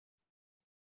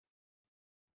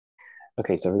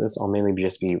Okay, so for this, I'll mainly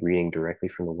just be reading directly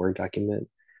from the Word document.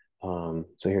 So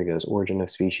here it goes. Origin of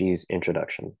Species,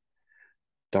 Introduction.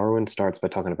 Darwin starts by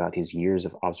talking about his years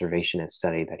of observation and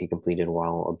study that he completed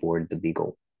while aboard the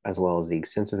Beagle, as well as the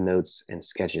extensive notes and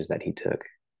sketches that he took.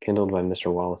 Kindled by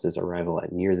Mr. Wallace's arrival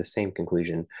at near the same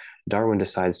conclusion, Darwin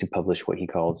decides to publish what he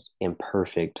calls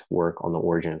imperfect work on the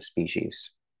origin of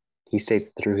species. He states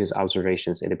that through his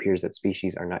observations, it appears that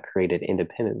species are not created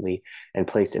independently and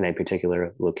placed in a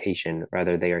particular location.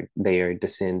 Rather, they are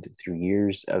descend through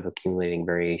years of accumulating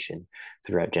variation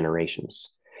throughout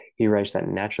generations. He writes that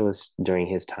naturalists during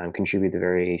his time contribute the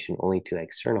variation only to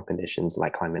external conditions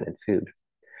like climate and food.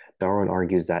 Darwin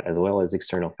argues that, as well as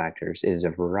external factors, it is a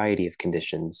variety of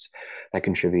conditions that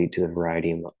contribute to the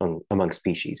variety among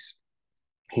species.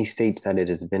 He states that it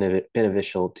is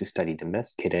beneficial to study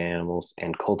domesticated animals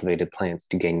and cultivated plants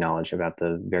to gain knowledge about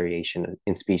the variation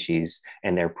in species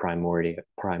and their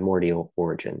primordial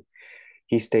origin.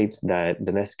 He states that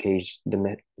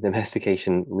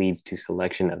domestication leads to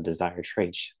selection of desired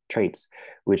traits,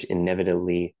 which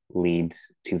inevitably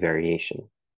leads to variation.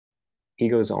 He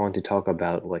goes on to talk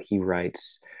about what he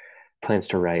plans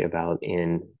to write about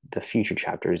in the future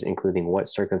chapters, including what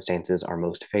circumstances are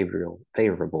most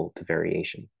favorable to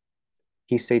variation.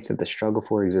 He states that the struggle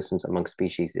for existence among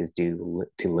species is due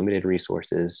to limited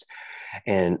resources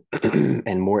and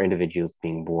and more individuals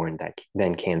being born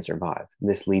than can survive.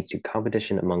 This leads to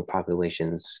competition among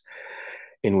populations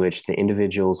in which the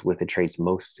individuals with the traits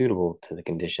most suitable to the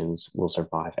conditions will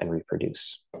survive and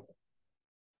reproduce.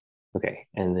 Okay,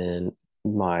 and then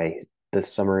my the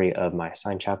summary of my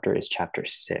assigned chapter is chapter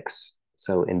 6.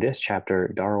 So in this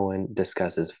chapter, Darwin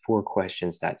discusses 4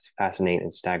 questions that fascinate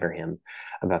and stagger him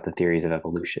about the theories of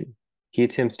evolution. He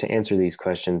attempts to answer these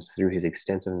questions through his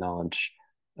extensive knowledge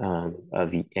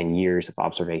and years of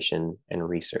observation and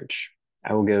research.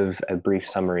 I will give a brief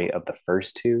summary of the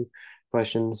first 2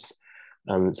 questions.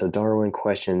 So Darwin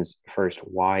questions first,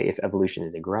 why, if evolution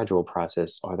is a gradual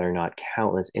process, are there not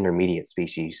countless intermediate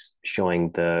species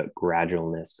showing the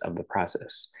gradualness of the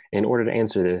process? In order to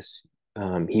answer this,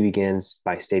 he begins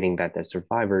by stating that the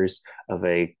survivors of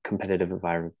a competitive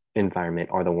environment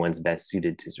are the ones best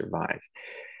suited to survive.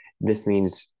 This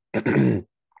means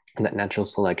that natural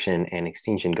selection and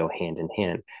extinction go hand in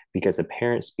hand because the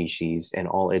parent species and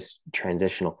all its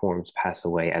transitional forms pass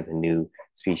away as a new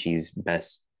species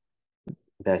best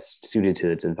suited to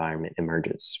its environment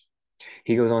emerges.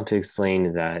 He goes on to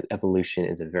explain that evolution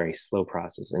is a very slow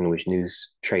process in which new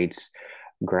traits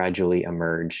gradually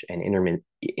emerge and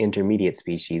intermediate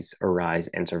species arise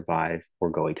and survive or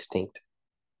go extinct.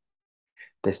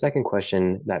 The second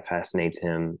question that fascinates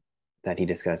him that he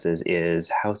discusses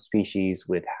is how species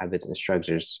with habits and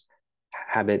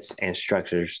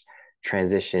structures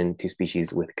transition to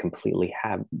species with completely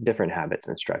different habits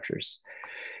and structures.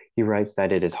 He writes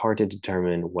that it is hard to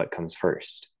determine what comes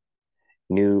first,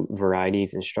 new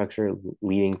varieties in structure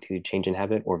leading to change in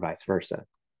habit or vice versa.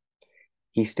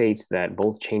 He states that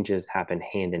both changes happen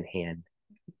hand in hand,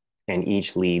 and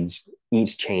each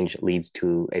change leads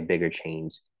to a bigger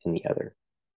change in the other.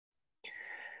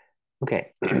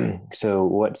 Okay,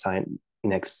 so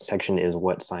next section is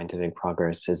what scientific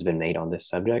progress has been made on this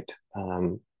subject.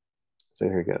 So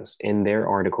here it goes. In their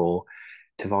article,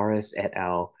 Tavares et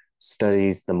al.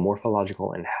 Studies the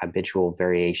morphological and habitual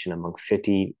variation among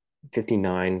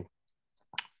 59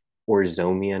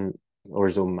 Orzomylan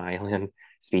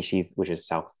species, which is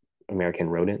South American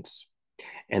rodents,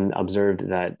 and observed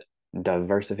that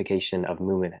diversification of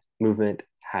movement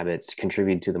habits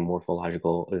contribute to the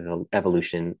morphological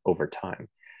evolution over time.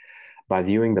 By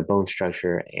viewing the bone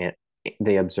structure,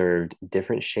 they observed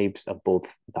different shapes of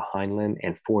both the hind limb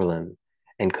and forelimb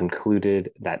and concluded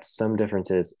that some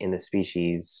differences in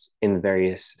the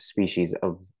various species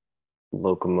of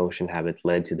locomotion habits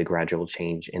led to the gradual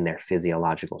change in their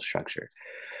physiological structure.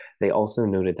 They also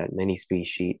noted that many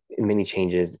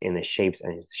changes in the shapes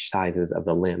and sizes of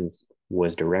the limbs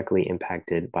was directly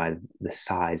impacted by the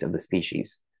size of the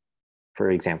species.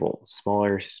 For example,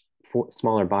 smaller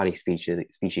body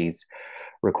species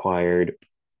required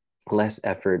less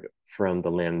effort from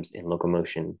the limbs in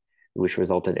locomotion, which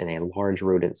resulted in a large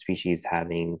rodent species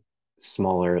having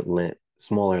smaller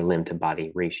limb to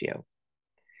body ratio.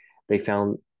 They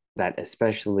found that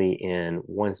especially in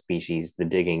one species, the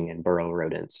digging and burrow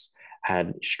rodents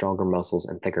had stronger muscles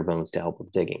and thicker bones to help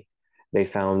with digging. They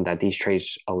found that these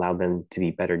traits allowed them to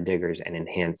be better diggers and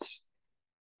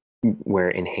were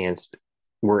enhanced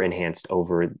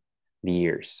over the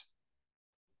years.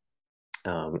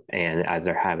 And as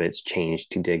their habits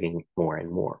changed to digging more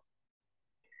and more.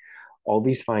 All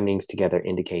these findings together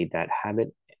indicate that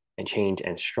habit and change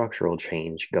and structural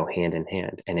change go hand in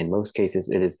hand. And in most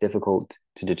cases, it is difficult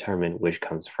to determine which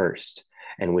comes first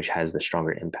and which has the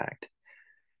stronger impact.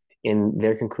 In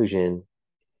their conclusion,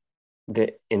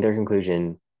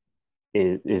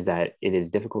 is that it is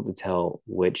difficult to tell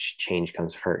which change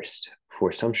comes first.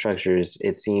 For some structures,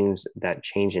 it seems that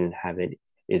change in habit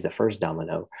is the first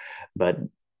domino, but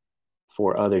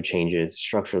for other changes,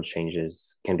 structural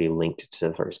changes can be linked to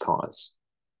the first cause.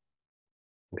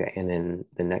 Okay, and then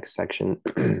the next section,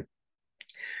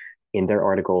 in their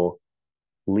article,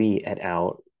 Lee et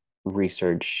al.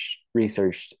 Researched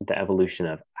the evolution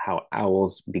of how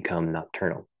owls become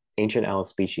nocturnal. Ancient owl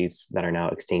species that are now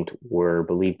extinct were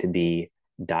believed to be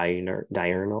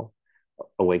diurnal,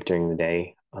 awake during the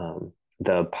day.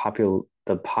 The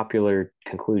popular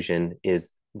conclusion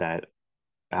is that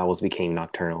owls became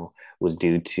nocturnal was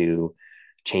due to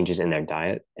changes in their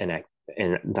diet and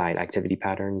diet activity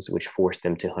patterns, which forced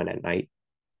them to hunt at night.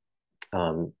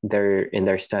 In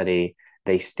their study,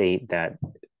 they state that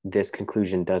this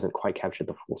conclusion doesn't quite capture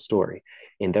the full story.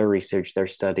 In their research, they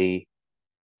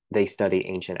study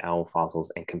ancient owl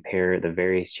fossils and compare the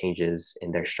various changes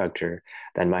in their structure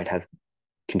that might have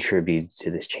contributed to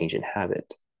this change in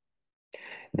habit.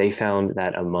 They found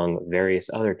that among various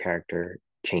other character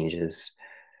changes,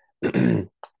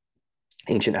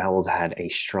 ancient owls had a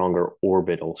stronger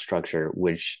orbital structure,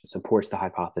 which supports the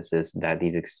hypothesis that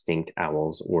these extinct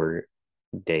owls were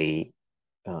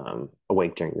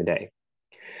awake during the day.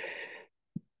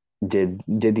 Did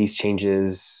these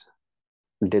changes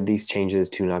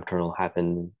to nocturnal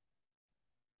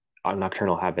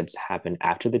habits happen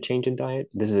after the change in diet?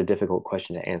 This is a difficult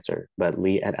question to answer, but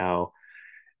Lee et al.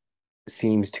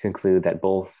 Seems to conclude that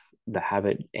both the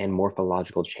habit and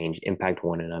morphological change impact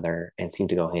one another and seem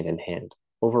to go hand in hand.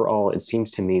 Overall, it seems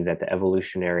to me that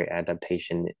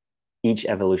each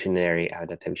evolutionary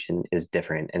adaptation is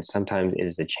different, and sometimes it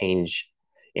is the change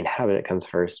in habit that comes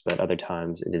first, but other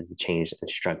times it is the change in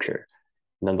structure.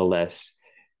 Nonetheless,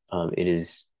 it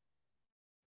is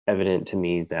evident to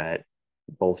me that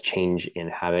both change in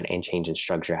habit and change in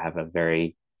structure have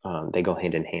they go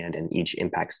hand in hand, and each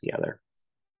impacts the other.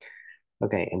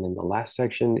 Okay, and then the last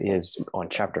section is on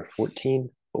chapter 14.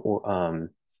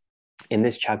 In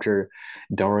this chapter,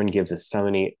 Darwin gives a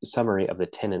summary of the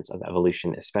tenets of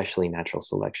evolution, especially natural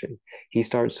selection. He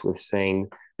starts with saying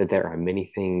that there are many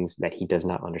things that he does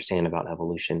not understand about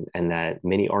evolution and that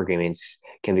many arguments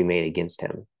can be made against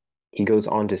him. He goes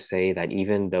on to say that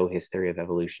even though his theory of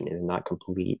evolution is not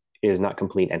complete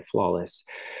and flawless,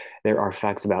 there are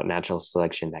facts about natural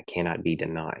selection that cannot be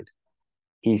denied.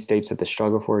 He states that the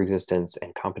struggle for existence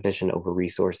and competition over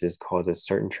resources causes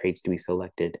certain traits to be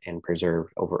selected and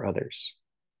preserved over others,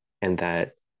 and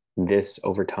that this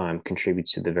over time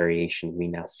contributes to the variation we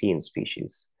now see in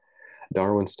species.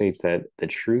 Darwin states that the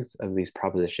truth of these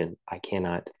propositions I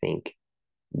cannot think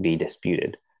be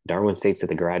disputed. Darwin states that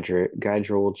the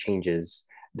gradual changes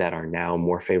that are now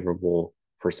more favorable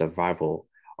for survival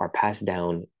are passed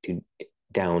down to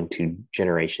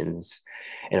generations.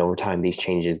 And over time, these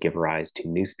changes give rise to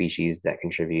new species that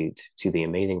contribute to the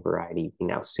amazing variety we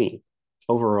now see.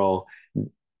 Overall,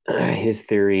 his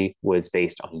theory was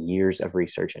based on years of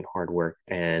research and hard work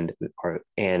and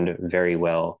very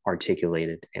well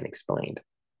articulated and explained.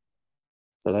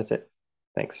 So that's it.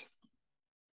 Thanks.